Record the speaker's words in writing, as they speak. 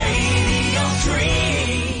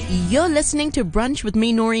You're listening to Brunch with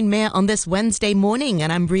me, Noreen Mayer, on this Wednesday morning, and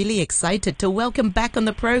I'm really excited to welcome back on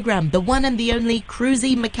the program the one and the only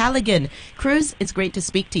Cruzanne Macalligan. Cruz, it's great to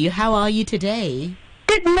speak to you. How are you today?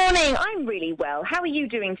 Good morning. I'm really well. How are you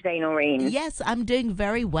doing today, Noreen? Yes, I'm doing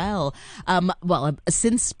very well.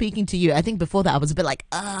 Since speaking to you, I think before that I was a bit like,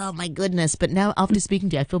 oh my goodness, but now after speaking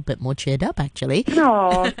to you, I feel a bit more cheered up, actually.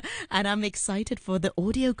 Aww. And I'm excited for the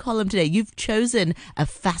audio column today. You've chosen a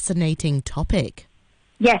fascinating topic.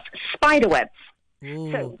 Yes, spiderwebs.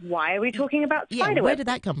 Ooh. So why are we talking about spiderwebs? Yeah, where did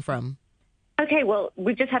that come from? Okay, well,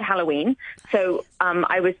 we've just had Halloween, so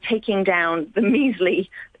I was taking down the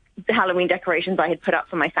measly Halloween decorations I had put up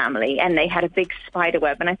for my family, and they had a big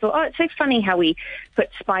spiderweb, and I thought, oh, it's so funny how we put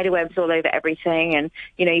spiderwebs all over everything, and,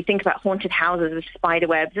 you know, you think about haunted houses with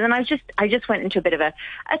spiderwebs, and then I just went into a bit of a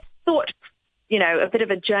thought, you know, a bit of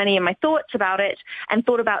a journey in my thoughts about it, and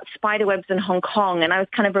thought about spiderwebs in Hong Kong, and I was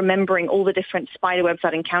kind of remembering all the different spiderwebs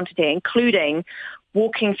I'd encountered here, including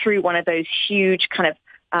walking through one of those huge kind of,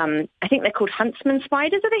 I think they're called huntsman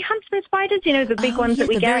spiders. Are they huntsman spiders? You know, the big ones that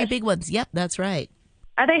we get? The very big ones. Yep, that's right.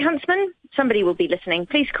 Are they huntsmen? Somebody will be listening.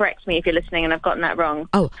 Please correct me if you're listening and I've gotten that wrong.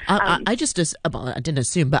 Oh, I didn't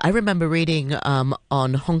assume, but I remember reading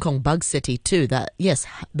on Hong Kong Bug City too that, yes,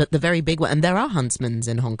 the very big one, and there are huntsmans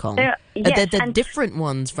in Hong Kong. Yes, they're different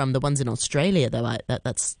ones from the ones in Australia, though.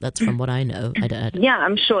 That's from what I know. Yeah,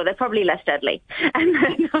 I'm sure. They're probably less deadly. And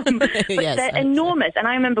then, but yes, they're enormous. And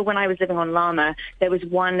I remember when I was living on Lama, there was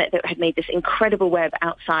one that had made this incredible web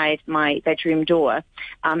outside my bedroom door,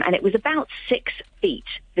 and it was about 6 feet,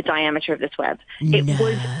 the diameter of this web. It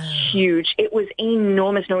was huge. It was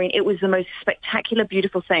enormous, Noreen. It was the most spectacular,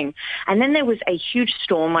 beautiful thing. And then there was a huge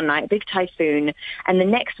storm one night, a big typhoon, and the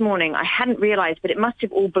next morning I hadn't realized, but it must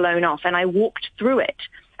have all blown off, and I walked through it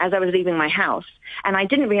as I was leaving my house. And I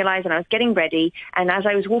didn't realize, and I was getting ready, and as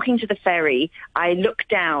I was walking to the ferry, I looked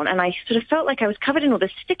down, and I sort of felt like I was covered in all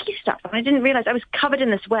this sticky stuff, and I didn't realize I was covered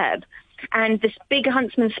in this web. And this big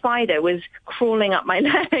huntsman spider was crawling up my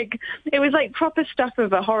leg. It was like proper stuff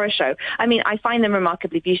of a horror show. I mean, I find them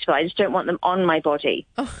remarkably beautiful. I just don't want them on my body.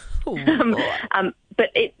 But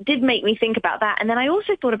it did make me think about that. And then I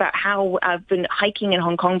also thought about how I've been hiking in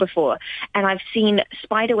Hong Kong before, and I've seen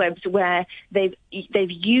spider webs where they've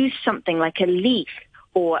used something like a leaf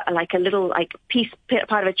or like a little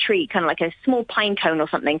part of a tree, kind of like a small pine cone or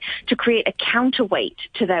something, to create a counterweight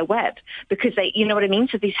to their web, because they, you know what I mean?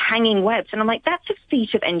 So these hanging webs. And I'm like, that's a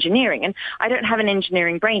feat of engineering. And I don't have an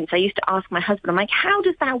engineering brain, so I used to ask my husband, I'm like, how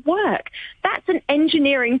does that work? That's an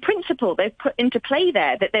engineering principle they've put into play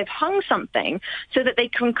there, that they've hung something so that they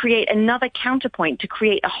can create another counterpoint to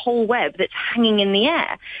create a whole web that's hanging in the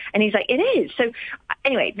air. And he's like, it is. So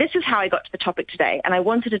anyway, this is how I got to the topic today, and I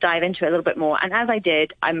wanted to dive into it a little bit more. And as I did,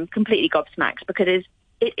 I'm completely gobsmacked because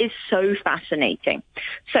it is so fascinating.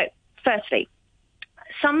 So, firstly,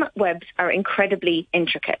 some webs are incredibly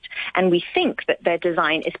intricate, and we think that their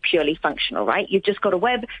design is purely functional, right? You've just got a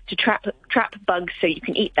web to trap bugs so you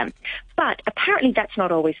can eat them. But apparently that's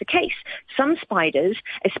not always the case. Some spiders,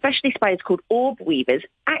 especially spiders called orb weavers,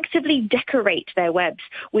 actively decorate their webs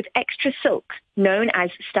with extra silk known as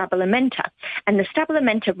stabilamenta. And the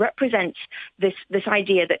stabilamenta represents this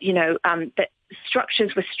idea that, you know, that the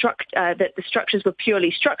structures were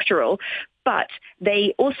purely structural, but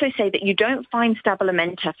they also say that you don't find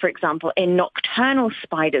stabilamenta, for example, in nocturnal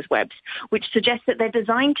spiders' webs, which suggests that they're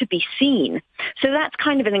designed to be seen. So that's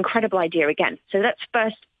kind of an incredible idea again. So that's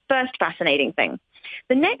first fascinating thing.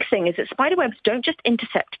 The next thing is that spider webs don't just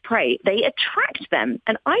intercept prey, they attract them.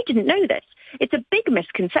 And I didn't know this. It's a big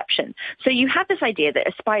misconception. So you have this idea that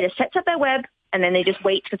a spider sets up their web and then they just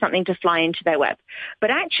wait for something to fly into their web. But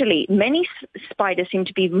actually, many spiders seem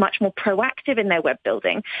to be much more proactive in their web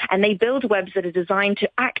building, and they build webs that are designed to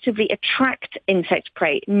actively attract insect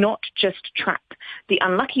prey, not just trap the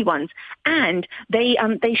unlucky ones. And they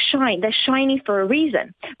shine. They're shiny for a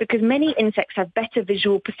reason, because many insects have better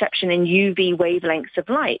visual perception in UV wavelengths of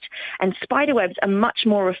light, and spider webs are much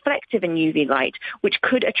more reflective in UV light, which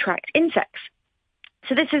could attract insects.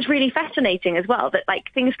 So this is really fascinating as well, that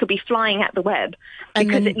like things could be flying at the web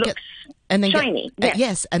because it looks shiny.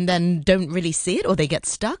 Yes, and then don't really see it, or they get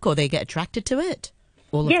stuck, or they get attracted to it.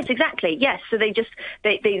 Yes, exactly. Yes, so they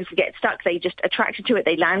get stuck. They just attracted to it.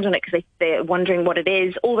 They land on it because they're wondering what it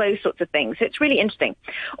is. All those sorts of things. So it's really interesting.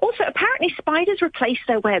 Also, apparently, spiders replace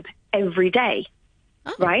their web every day.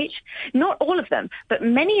 Oh. Right? Not all of them, but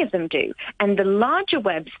many of them do. And the larger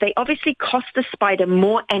webs, they obviously cost the spider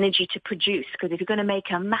more energy to produce, because if you're going to make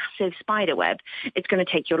a massive spider web, it's going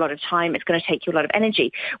to take you a lot of time, it's going to take you a lot of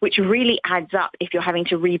energy, which really adds up if you're having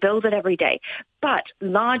to rebuild it every day. But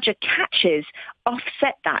larger catches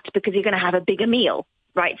offset that because you're going to have a bigger meal.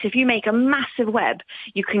 right? So if you make a massive web,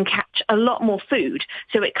 you can catch a lot more food.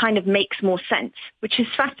 So it kind of makes more sense, which is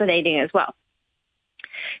fascinating as well.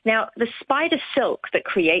 Now, the spider silk that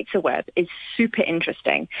creates a web is super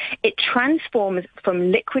interesting. It transforms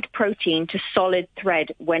from liquid protein to solid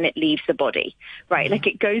thread when it leaves the body, right? Like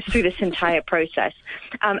it goes through this entire process.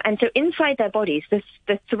 And so inside their bodies, the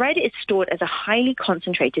thread is stored as a highly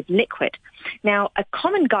concentrated liquid. Now, a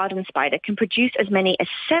common garden spider can produce as many as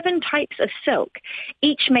 7 types of silk,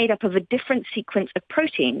 each made up of a different sequence of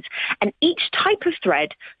proteins, and each type of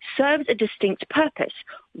thread serves a distinct purpose.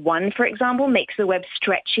 One, for example, makes the web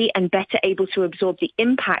stretchy and better able to absorb the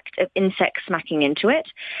impact of insects smacking into it.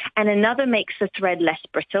 And another makes the thread less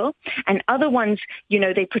brittle. And other ones,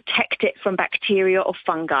 they protect it from bacteria or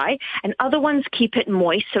fungi. And other ones keep it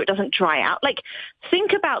moist so it doesn't dry out. Like,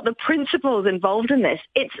 think about the principles involved in this.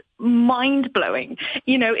 It's mind-blowing.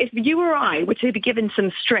 If you or I were to be given some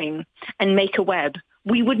string and make a web,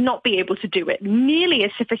 we would not be able to do it nearly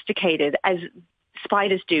as sophisticated as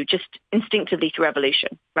spiders do, just instinctively through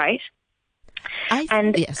evolution, right?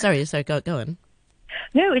 Sorry, go on.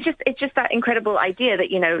 No, it's just that incredible idea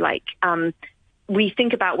that we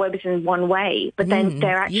think about webs in one way, but then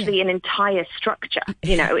they're actually an entire structure.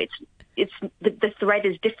 It's the thread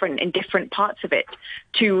is different in different parts of it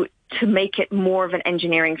to make it more of an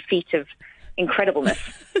engineering feat of incredibleness.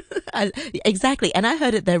 Exactly, and I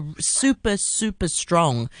heard it. They're super, super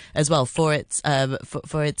strong as well for its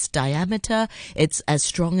for its diameter. It's as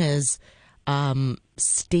strong as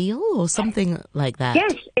steel or something like that.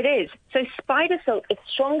 Yes, it is. So spider silk is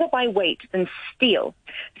stronger by weight than steel.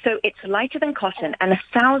 So it's lighter than cotton and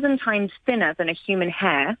 1,000 times thinner than a human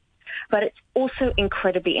hair. But it's also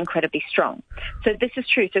incredibly, incredibly strong. So this is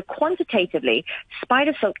true. So quantitatively,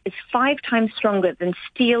 spider silk is 5 times stronger than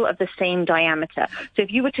steel of the same diameter. So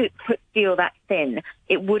if you were to put steel that thin,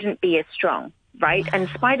 it wouldn't be as strong, right? And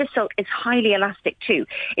spider silk is highly elastic too.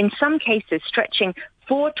 In some cases, stretching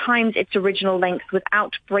 4 times its original length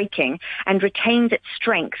without breaking and retains its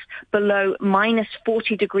strength below minus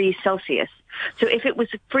 40 degrees Celsius. So if it was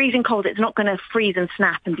freezing cold, it's not going to freeze and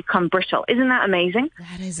snap and become brittle. Isn't that amazing?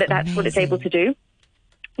 That's what it's able to do.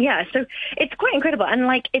 Yeah, so it's quite incredible. And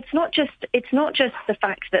it's not just the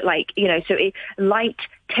fact that light,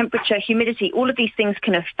 temperature, humidity, all of these things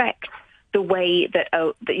can affect the way that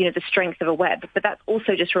the strength of a web, but that's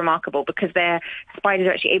also just remarkable because their spiders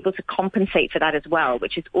are actually able to compensate for that as well,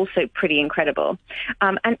 which is also pretty incredible.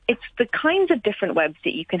 And it's the kinds of different webs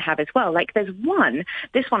that you can have as well. Like this one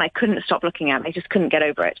I couldn't stop looking at. I just couldn't get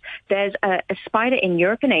over it. There's a spider in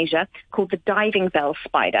Europe and Asia called the diving bell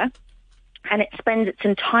spider. And it spends its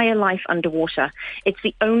entire life underwater. It's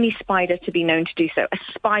the only spider to be known to do so, a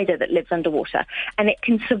spider that lives underwater. And it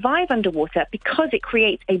can survive underwater because it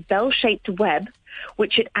creates a bell-shaped web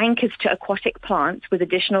which it anchors to aquatic plants with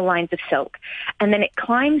additional lines of silk. And then it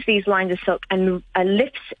climbs these lines of silk and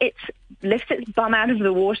lifts its bum out of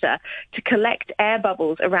the water to collect air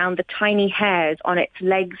bubbles around the tiny hairs on its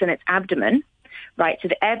legs and its abdomen. Right, so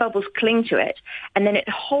the air bubbles cling to it, and then it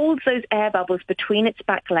holds those air bubbles between its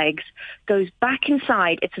back legs, goes back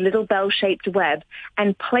inside its little bell-shaped web,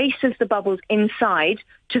 and places the bubbles inside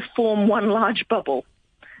to form one large bubble.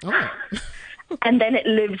 Oh. And then it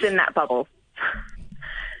lives in that bubble.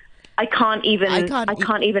 I can't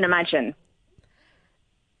even imagine.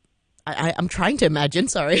 I'm trying to imagine,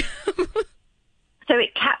 sorry. So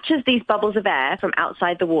it captures these bubbles of air from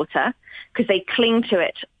outside the water because they cling to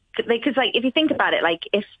it. Because, if you think about it,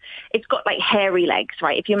 if it's got, hairy legs,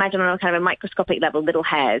 right? If you imagine on a kind of a microscopic level, little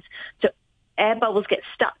hairs. So air bubbles get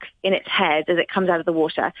stuck in its hairs as it comes out of the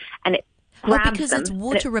water, and it grabs because them. It's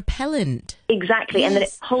water repellent. Exactly, yes. And then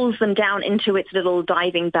it pulls them down into its little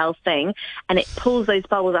diving bell thing, and it pulls those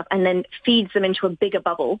bubbles up and then feeds them into a bigger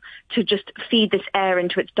bubble to just feed this air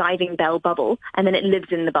into its diving bell bubble, and then it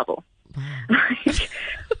lives in the bubble. Wow.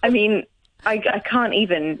 I mean... I can't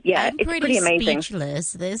even, it's pretty amazing.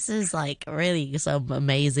 Speechless. This is really some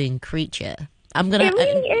amazing creature. It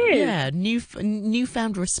really is. Yeah,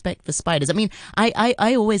 newfound respect for spiders. I mean,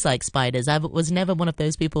 I always like spiders. I was never one of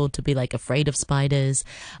those people to be afraid of spiders.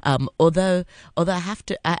 Although I have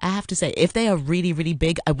to say, if they are really, really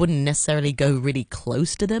big, I wouldn't necessarily go really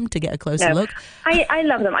close to them to get a closer look. I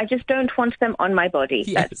love them. I just don't want them on my body.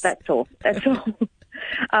 Yes. That's all. That's all.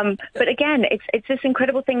 But again, it's this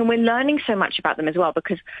incredible thing, and we're learning so much about them as well,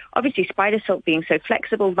 because obviously spider silk being so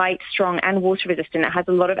flexible, light, strong, and water resistant, it has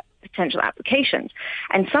a lot of potential applications.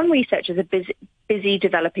 And some researchers are busy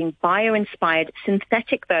developing bio-inspired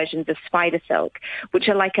synthetic versions of spider silk, which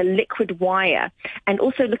are like a liquid wire, and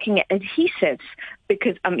also looking at adhesives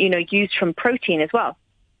because used from protein as well.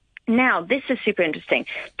 Now, this is super interesting.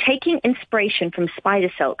 Taking inspiration from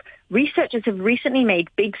spider silk, researchers have recently made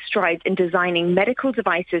big strides in designing medical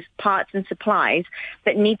devices, parts, and supplies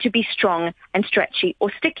that need to be strong and stretchy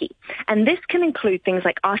or sticky. And this can include things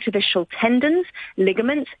like artificial tendons,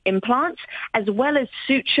 ligaments, implants, as well as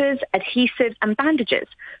sutures, adhesives, and bandages.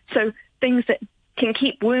 So things that can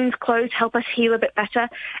keep wounds closed, help us heal a bit better.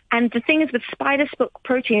 And the thing is with spider silk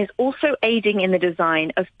protein is also aiding in the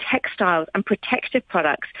design of textiles and protective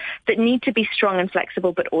products that need to be strong and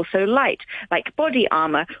flexible but also light, like body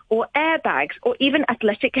armor or airbags or even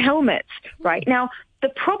athletic helmets, right? Now, the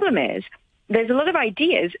problem is there's a lot of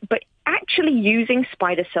ideas, but actually using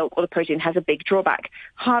spider silk or the protein has a big drawback.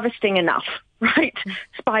 Harvesting enough, right?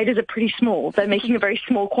 Spiders are pretty small. They're making a very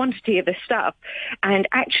small quantity of this stuff. And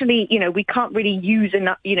actually, we can't really use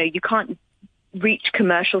enough, you can't reach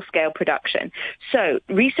commercial scale production. So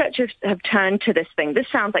researchers have turned to this thing. This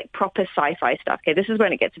sounds like proper sci-fi stuff. Okay, this is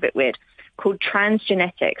when it gets a bit weird. Called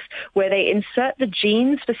transgenetics, where they insert the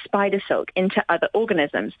genes for spider silk into other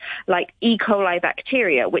organisms, like E. coli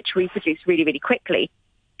bacteria, which reproduce really, really quickly,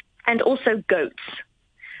 and also goats.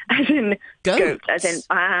 As in goats, as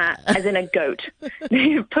in a goat.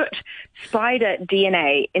 They put spider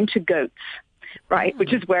DNA into goats, right?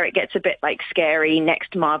 Which is where it gets a bit like scary,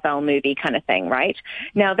 next Marvel movie kind of thing, right?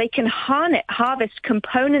 Now, they can harvest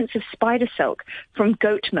components of spider silk from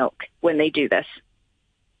goat milk when they do this.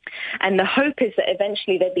 And the hope is that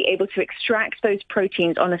eventually they'll be able to extract those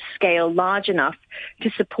proteins on a scale large enough to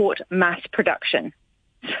support mass production.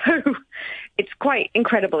 So it's quite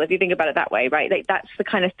incredible if you think about it that way, right? Like that's the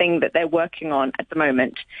kind of thing that they're working on at the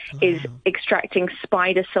moment, is extracting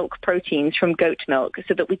spider silk proteins from goat milk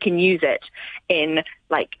so that we can use it in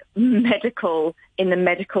in the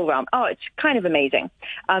medical realm. Oh, it's kind of amazing.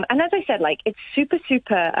 And as I said,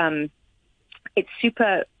 it's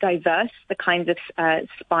super diverse, the kinds of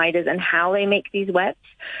spiders and how they make these webs.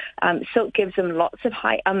 Silk gives them lots of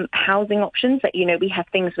high housing options. That we have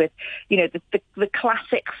things with, the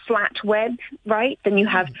classic flat web, right? Then you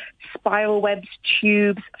have spiral webs,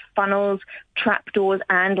 tubes, funnels, trapdoors,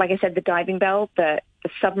 and like I said, the diving bell, the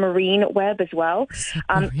submarine web as well.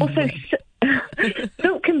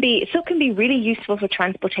 Silk can be really useful for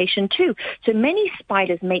transportation too. So many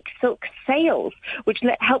spiders make silk sails, which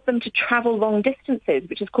help them to travel long distances,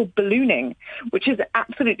 which is called ballooning, which is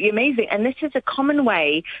absolutely amazing. And this is a common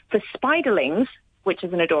way for spiderlings, which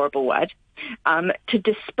is an adorable word, to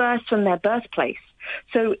disperse from their birthplace.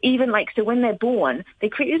 So even when they're born, they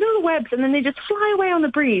create these little webs and then they just fly away on the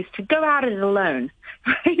breeze to go out it alone,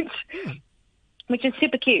 right? Which is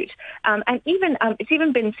super cute. And even it's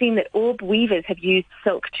even been seen that orb weavers have used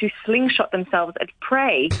silk to slingshot themselves at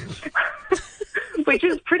prey, which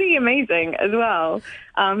is pretty amazing as well.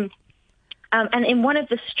 And in one of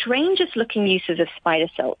the strangest looking uses of spider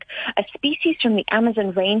silk, a species from the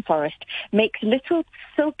Amazon rainforest makes little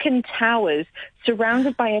silken towers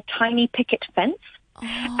surrounded by a tiny picket fence.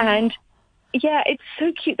 Oh. And yeah, it's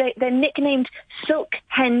so cute. They're nicknamed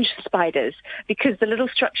Silkhenge spiders because the little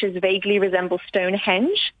structures vaguely resemble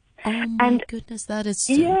Stonehenge. Oh my goodness, that is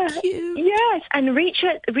so cute. Yes, and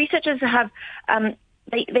researchers have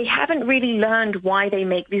they haven't really learned why they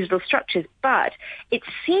make these little structures, but it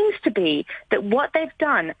seems to be that what they've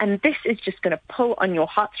done, and this is just going to pull on your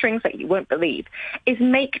heartstrings like you won't believe, is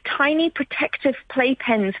make tiny protective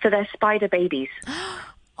playpens for their spider babies.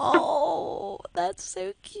 Oh, that's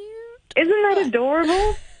so cute. Isn't that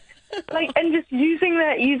adorable? And just using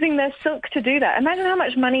their silk to do that. Imagine how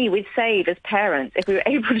much money we'd save as parents if we were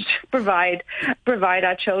able to provide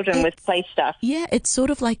our children with play stuff. Yeah, it's sort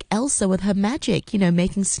of like Elsa with her magic,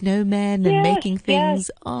 making snowmen and making things.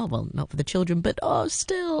 Yes. Oh, well, not for the children, but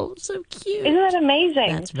still so cute. Isn't that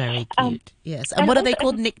amazing? That's very cute. Yes. And what are they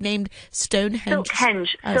called? Nicknamed Stonehenge?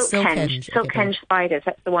 Silkhenge. Silkhenge. Silkhenge spiders.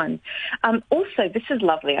 That's the one. Also, this is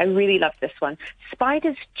lovely. I really love this one.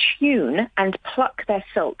 Spiders tune and pluck their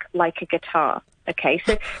silk like a guitar. Okay,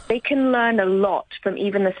 so they can learn a lot from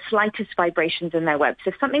even the slightest vibrations in their web. So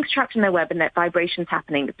if something's trapped in their web and that vibration's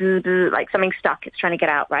happening, like something's stuck, it's trying to get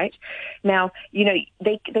out, right? Now,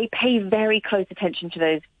 they pay very close attention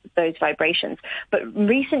to those vibrations. But in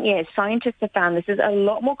recent years, scientists have found this is a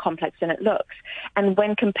lot more complex than it looks. And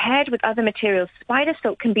when compared with other materials, spider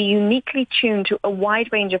silk can be uniquely tuned to a wide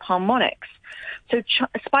range of harmonics. So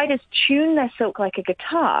spiders tune their silk like a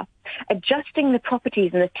guitar, adjusting the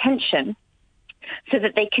properties and the tension so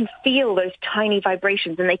that they can feel those tiny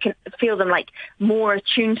vibrations and they can feel them more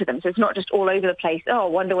attuned to them. So it's not just all over the place. Oh, I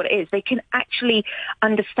wonder what it is. They can actually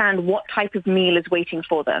understand what type of meal is waiting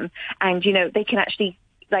for them. And, they can actually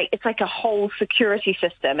it's like a whole security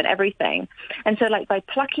system and everything. And so like by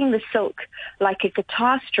plucking the silk like a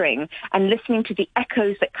guitar string and listening to the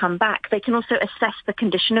echoes that come back, they can also assess the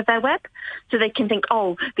condition of their web. So they can think,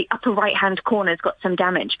 oh, the upper right-hand corner's got some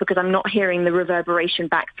damage because I'm not hearing the reverberation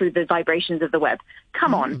back through the vibrations of the web.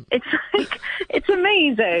 Come on. It's like, it's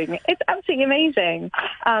amazing. It's absolutely amazing.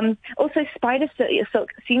 Also, spider silk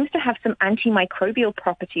seems to have some antimicrobial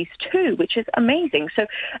properties too, which is amazing. So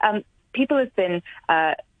people have been,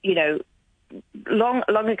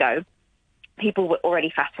 long ago, people were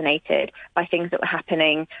already fascinated by things that were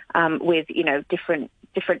happening with,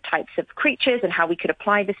 different types of creatures and how we could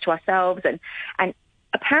apply this to ourselves. And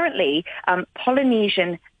apparently,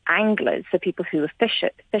 Polynesian anglers, so people who are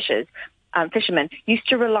fishermen, used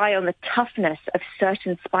to rely on the toughness of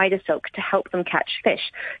certain spider silk to help them catch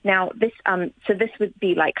fish. Now, this would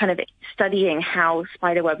be like kind of studying how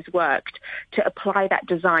spider webs worked to apply that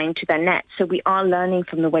design to their nets. So we are learning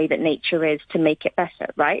from the way that nature is to make it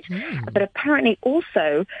better, right? But apparently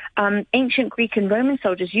also, ancient Greek and Roman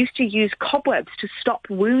soldiers used to use cobwebs to stop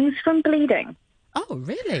wounds from bleeding. Oh,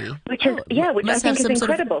 really? Which I think is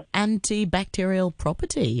incredible. Sort of antibacterial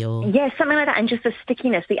property, or yes, something like that, and just the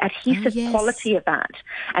stickiness, the adhesive quality of that,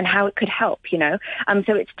 and how it could help.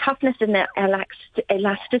 So its toughness and the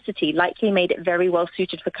elasticity likely made it very well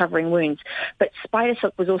suited for covering wounds. But spider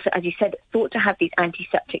silk was also, as you said, thought to have these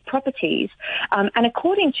antiseptic properties. And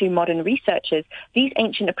according to modern researchers, these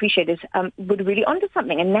ancient appreciators were really onto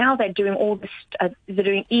something, and now they're doing all this. They're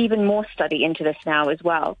doing even more study into this now as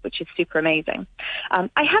well, which is super amazing.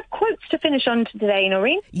 I have quotes to finish on today,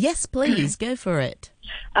 Noreen. Yes, please, go for it.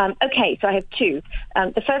 Okay, so I have two.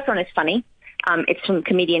 The first one is funny. It's from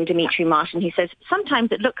comedian Dimitri Martin. He says,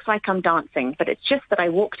 sometimes it looks like I'm dancing, but it's just that I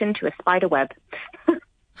walked into a spider web.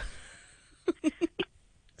 Which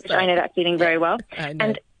I know that feeling very well. I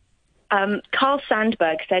know. And Carl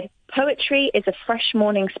Sandburg said, poetry is a fresh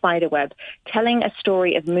morning spider web, telling a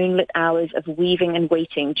story of moonlit hours of weaving and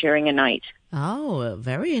waiting during a night. Oh,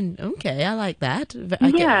 okay. I like that.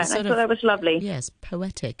 I thought that was lovely. Yes,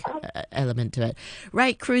 poetic element to it.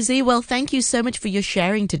 Right, Cruzy, well, thank you so much for your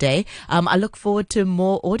sharing today. I look forward to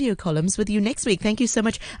more audio columns with you next week. Thank you so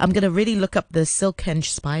much. I'm going to really look up the silkhenge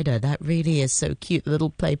spider. That really is so cute,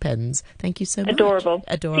 little playpens. Thank you so much. Adorable.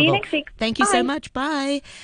 Adorable. See you next week. Thank you so much. Bye.